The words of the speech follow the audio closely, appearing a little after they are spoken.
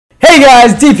Hey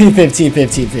guys,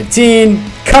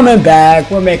 DP151515 coming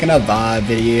back. We're making a VOD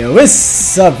video.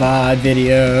 It's a VOD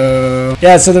video.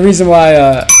 Yeah, so the reason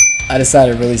why I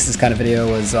decided to release this kind of video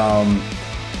was I've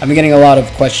been getting a lot of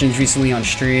questions recently on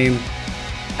stream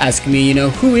asking me,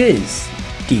 who is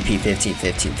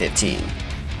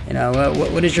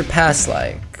DP151515? What is your past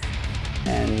like?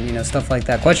 And stuff like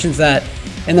that. Questions that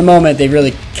in the moment they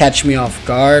really catch me off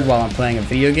guard while I'm playing a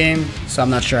video game, so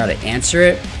I'm not sure how to answer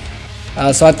it.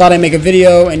 So I thought I'd make a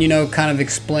video and kind of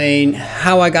explain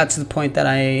how I got to the point that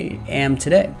I am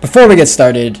today. Before we get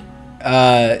started,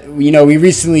 we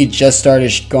recently just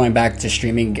started going back to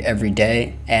streaming every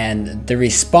day, and the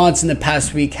response in the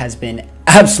past week has been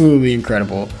absolutely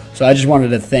incredible. So I just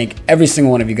wanted to thank every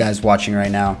single one of you guys watching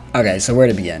right now. Okay, so where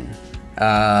to begin?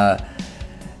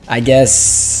 I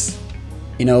guess,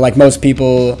 like most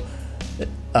people,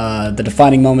 the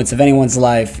defining moments of anyone's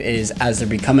life is as they're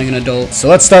becoming an adult. So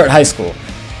let's start high school.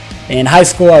 In high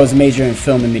school, I was majoring in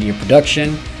film and media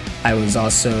production. I was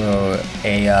also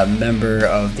a member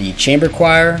of the chamber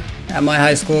choir at my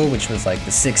high school, which was like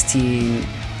the 16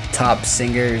 top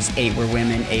singers. 8 were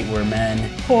women, 8 were men.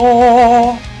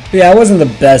 Oh. Yeah, I wasn't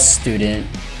the best student.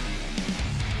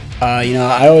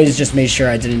 I always just made sure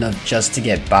I did enough just to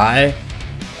get by.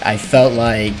 I felt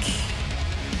like,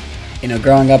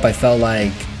 growing up, I felt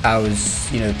like I was,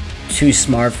 too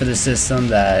smart for the system,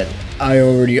 that I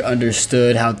already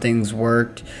understood how things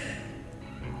worked.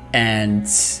 And,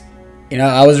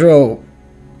 I was real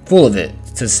full of it,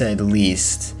 to say the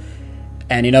least.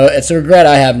 And, it's a regret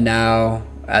I have now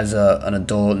as an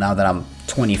adult, now that I'm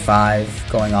 25,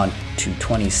 going on to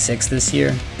 26 this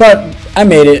year. But I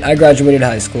made it. I graduated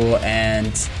high school,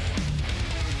 and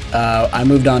I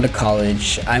moved on to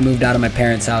college. I moved out of my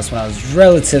parents' house when I was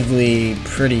relatively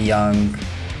pretty young,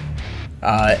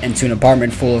 into an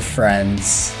apartment full of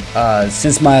friends.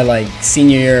 Since my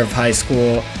senior year of high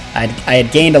school, I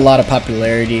had gained a lot of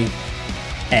popularity,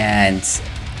 and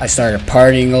I started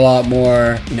partying a lot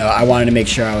more. I wanted to make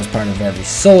sure I was part of every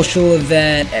social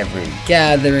event, every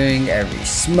gathering, every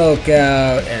smoke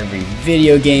out, every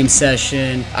video game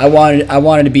session. I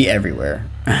wanted to be everywhere.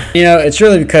 It's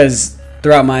really because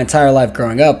throughout my entire life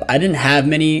growing up, I didn't have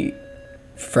many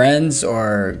friends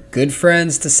or good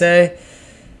friends to say.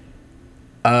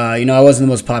 I wasn't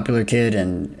the most popular kid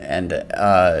in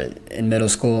middle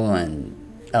school and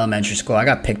elementary school. I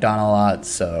got picked on a lot,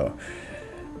 so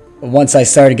once I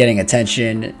started getting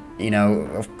attention,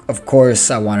 of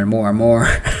course I wanted more and more.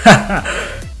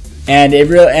 And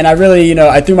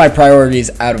I threw my priorities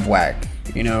out of whack.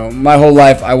 My whole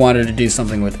life I wanted to do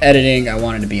something with editing. I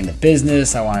wanted to be in the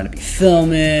business. I wanted to be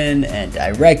filming and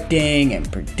directing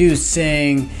and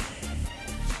producing.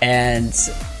 And,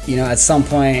 at some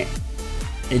point,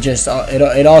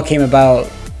 it all came about,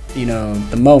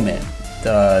 the moment,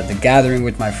 the gathering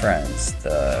with my friends,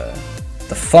 the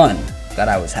fun that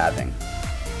I was having.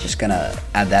 Just gonna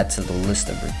add that to the list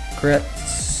of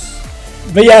regrets.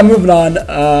 But yeah, moving on.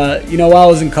 While I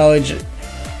was in college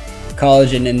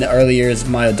and in the early years of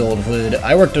my adulthood,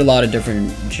 I worked a lot of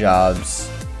different jobs.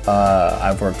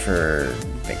 I've worked for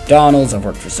McDonald's, I've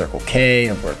worked for Circle K,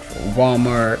 I've worked for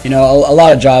Walmart. A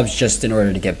lot of jobs just in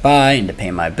order to get by and to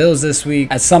pay my bills this week.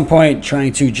 At some point,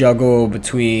 trying to juggle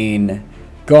between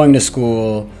going to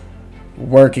school,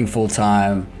 working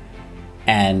full-time,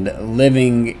 and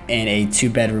living in a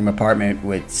 2-bedroom apartment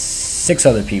with 6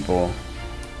 other people.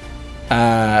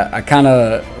 I kind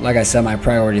of, like I said, my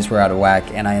priorities were out of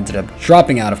whack, and I ended up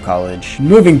dropping out of college,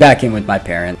 moving back in with my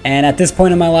parents. And at this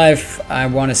point in my life, I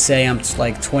want to say I'm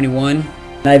like 21.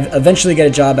 And I eventually get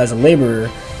a job as a laborer,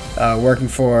 working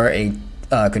for a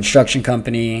construction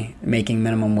company, making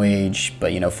minimum wage,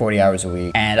 but 40 hours a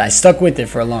week. And I stuck with it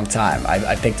for a long time.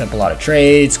 I picked up a lot of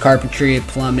trades: carpentry,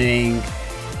 plumbing,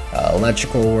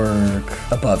 electrical work,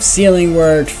 above ceiling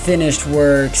work, finished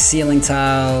work, ceiling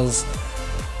tiles,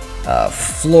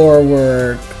 floor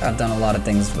work. I've done a lot of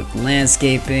things with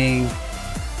landscaping,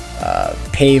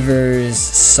 pavers,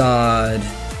 sod,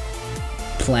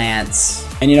 plants.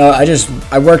 And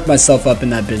I worked myself up in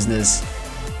that business.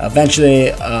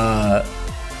 Eventually, for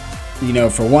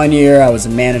 1 year I was a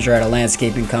manager at a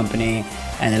landscaping company,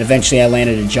 and then eventually I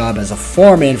landed a job as a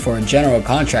foreman for a general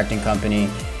contracting company,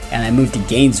 and I moved to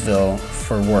Gainesville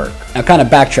for work. Now, kind of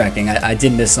backtracking, I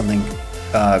did miss something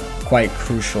quite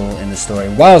crucial in the story.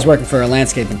 While I was working for a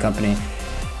landscaping company,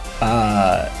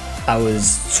 I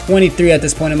was 23 at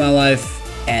this point in my life,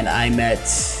 and I met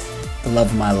the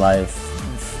love of my life,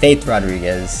 Faith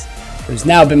Rodriguez, who's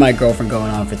now been my girlfriend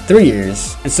going on for 3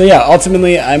 years. And so yeah,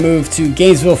 ultimately I moved to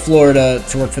Gainesville, Florida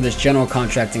to work for this general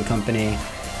contracting company,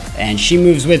 and she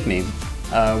moves with me.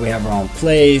 We have our own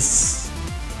place.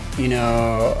 you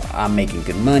know, I'm making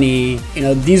good money. You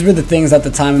know, these were the things at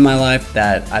the time in my life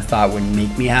that I thought would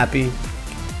make me happy.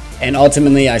 And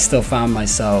ultimately, I still found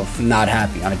myself not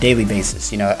happy on a daily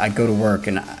basis. You know, I go to work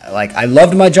and like I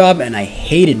loved my job and I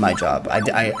hated my job.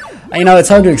 I you know, it's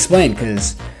hard to explain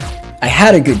because I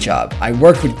had a good job. I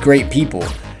worked with great people,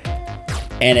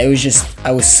 and it was just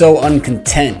I was so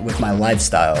uncontent with my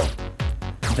lifestyle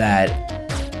that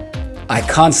I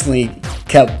constantly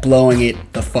kept blowing it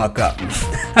the fuck up.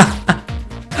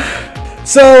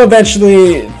 So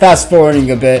eventually, fast forwarding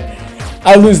a bit,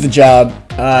 I lose the job.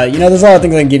 You know, there's a lot of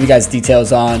things I can give you guys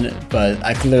details on, but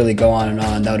I could literally go on and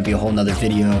on. That would be a whole nother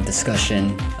video of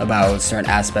discussion about certain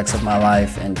aspects of my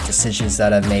life and decisions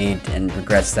that I've made and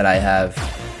regrets that I have.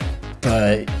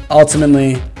 But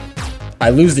ultimately, I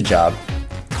lose the job,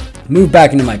 move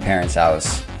back into my parents'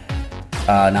 house.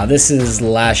 Now this is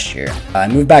last year. I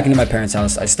moved back into my parents'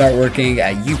 house. I start working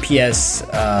at UPS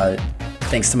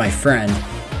thanks to my friend,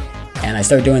 and I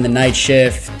start doing the night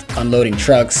shift, unloading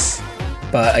trucks.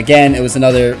 But again, it was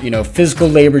another, you know, physical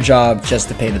labor job just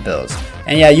to pay the bills.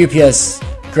 And yeah, UPS,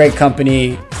 great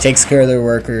company, takes care of their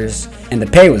workers, and the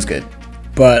pay was good.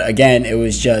 But again, it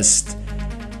was just,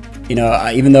 you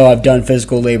know, even though I've done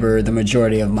physical labor the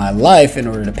majority of my life in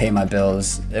order to pay my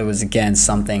bills, it was again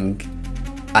something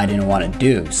I didn't want to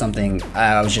do, something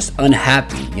I was just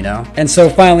unhappy, you know? And so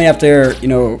finally, after, you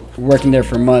know, working there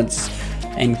for months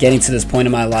and getting to this point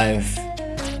in my life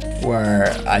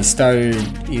where I started,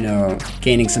 you know,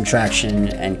 gaining some traction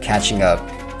and catching up.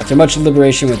 After much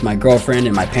deliberation with my girlfriend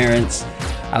and my parents,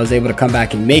 I was able to come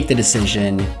back and make the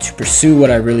decision to pursue what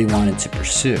I really wanted to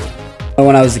pursue.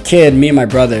 When I was a kid, me and my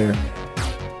brother,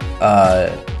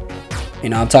 you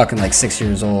know, I'm talking like 6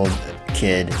 years old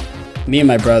kid, me and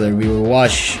my brother, we would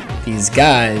watch these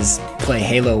guys play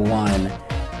Halo 1,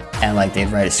 and like they'd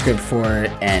write a script for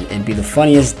it, and it'd be the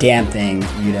funniest damn thing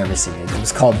you'd ever seen. It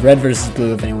was called Red vs.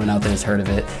 Blue, if anyone out there has heard of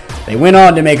it. They went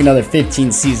on to make another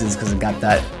 15 seasons because it got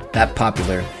that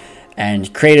popular,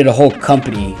 and created a whole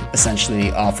company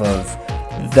essentially off of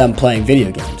them playing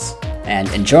video games and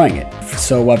enjoying it.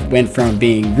 So what went from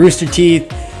being Rooster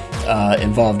Teeth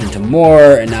involved into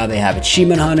more, and now they have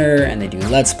Achievement Hunter and they do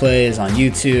Let's Plays on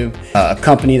YouTube. A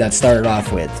company that started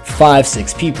off with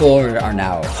 5-6 people are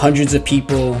now hundreds of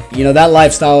people. You know, that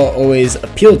lifestyle always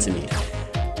appealed to me.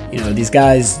 You know, these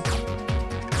guys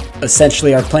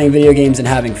essentially are playing video games and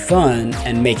having fun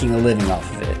and making a living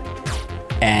off of it.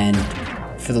 And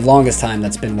for the longest time,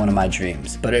 that's been one of my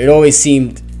dreams. But it always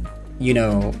seemed, you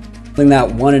know, something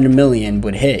that 1 in a million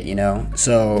would hit, you know?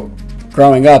 So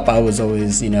growing up, I was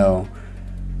always, you know,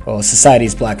 well,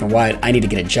 society's black and white. I need to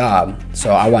get a job.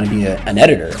 So I want to be an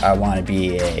editor. I want to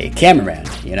be a cameraman,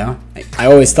 you know? I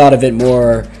always thought of it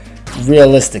more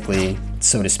realistically,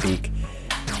 so to speak.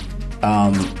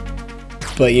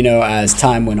 But, you know, as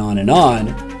time went on,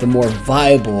 the more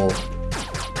viable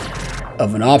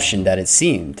of an option that it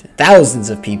seemed. Thousands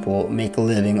of people make a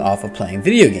living off of playing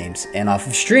video games and off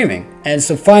of streaming. And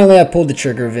so finally I pulled the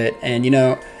trigger of it, and, you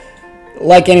know,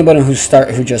 like anybody who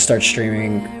just starts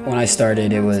streaming, when I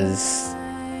started, it was,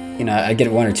 you know, I'd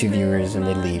get 1 or 2 viewers and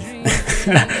they'd leave,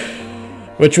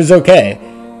 which was okay.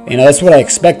 You know, that's what I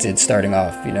expected starting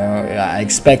off. You know, I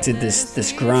expected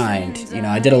this grind. You know,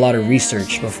 I did a lot of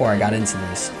research before I got into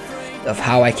this of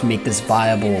how I can make this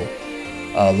viable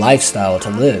lifestyle to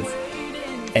live.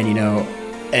 And, you know,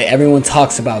 everyone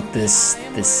talks about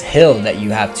this hill that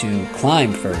you have to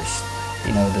climb first.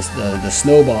 You know, the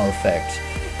snowball effect.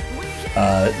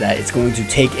 That it's going to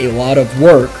take a lot of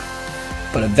work,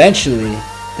 but eventually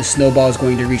the snowball is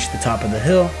going to reach the top of the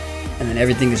hill, and then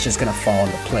everything is just going to fall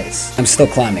into place. I'm still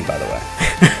climbing, by the way.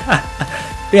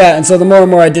 Yeah, and so the more and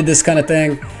more I did this kind of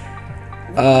thing,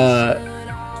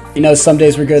 you know, some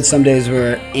days were good, some days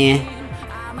were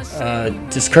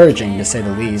discouraging, to say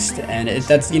the least, and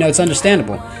that's, you know, it's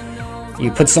understandable.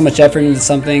 You put so much effort into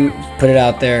something, put it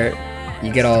out there,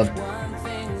 you get all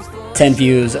 10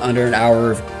 views under an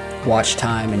hour of watch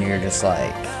time, and you're just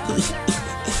like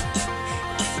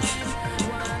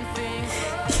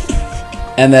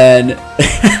and then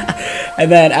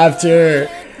after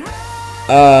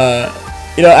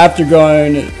you know, after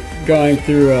going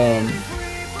through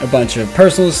a bunch of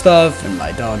personal stuff and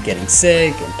my dog getting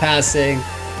sick and passing,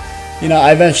 you know,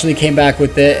 I eventually came back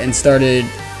with it and started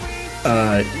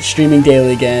streaming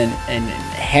daily again and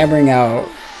hammering out,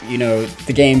 you know,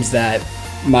 the games that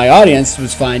my audience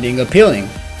was finding appealing.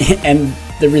 And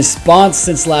the response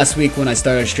since last week when I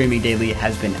started streaming daily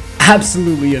has been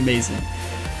absolutely amazing.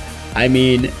 I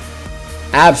mean,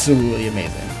 absolutely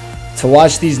amazing. To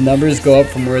watch these numbers go up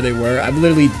from where they were, I've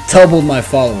literally doubled my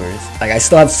followers. Like, I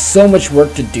still have so much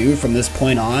work to do from this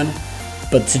point on,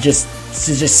 but to just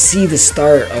see the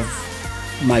start of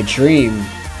my dream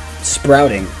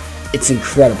sprouting, it's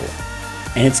incredible.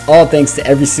 And it's all thanks to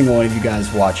every single one of you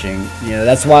guys watching. You know,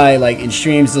 that's why, like, in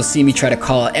streams you'll see me try to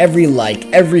call out every like,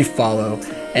 every follow,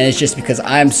 and it's just because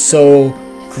I'm so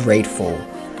grateful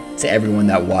to everyone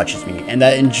that watches me and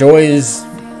that enjoys,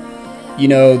 you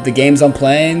know, the games I'm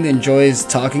playing, enjoys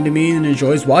talking to me, and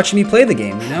enjoys watching me play the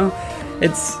game. You know,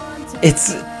 it's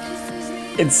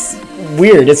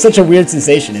weird. It's such a weird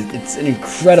sensation. It's an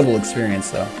incredible experience,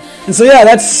 though. And so yeah,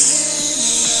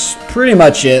 that's pretty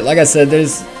much it. Like I said,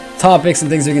 there's topics and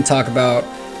things we can talk about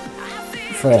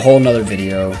for a whole nother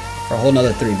video, for a whole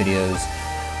nother 3 videos.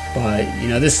 But you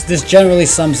know, this generally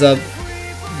sums up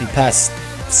the past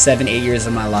 7-8 years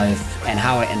of my life and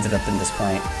how I ended up in this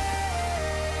point.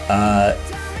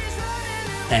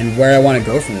 And where I want to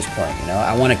go from this point. You know,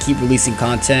 I want to keep releasing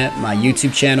content. My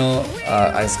YouTube channel,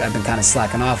 I've been kind of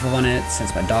slacking off on it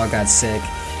since my dog got sick,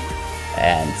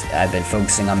 and I've been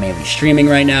focusing on mainly streaming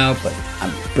right now, but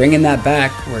I'm bringing that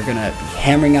back. We're gonna be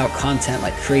hammering out content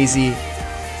like crazy,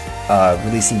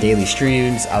 releasing daily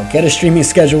streams. I'll get a streaming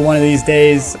schedule one of these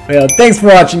days. Well, thanks for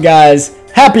watching, guys.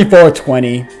 Happy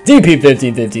 420.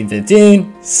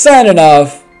 DP151515 signing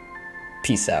off.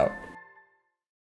 Peace out.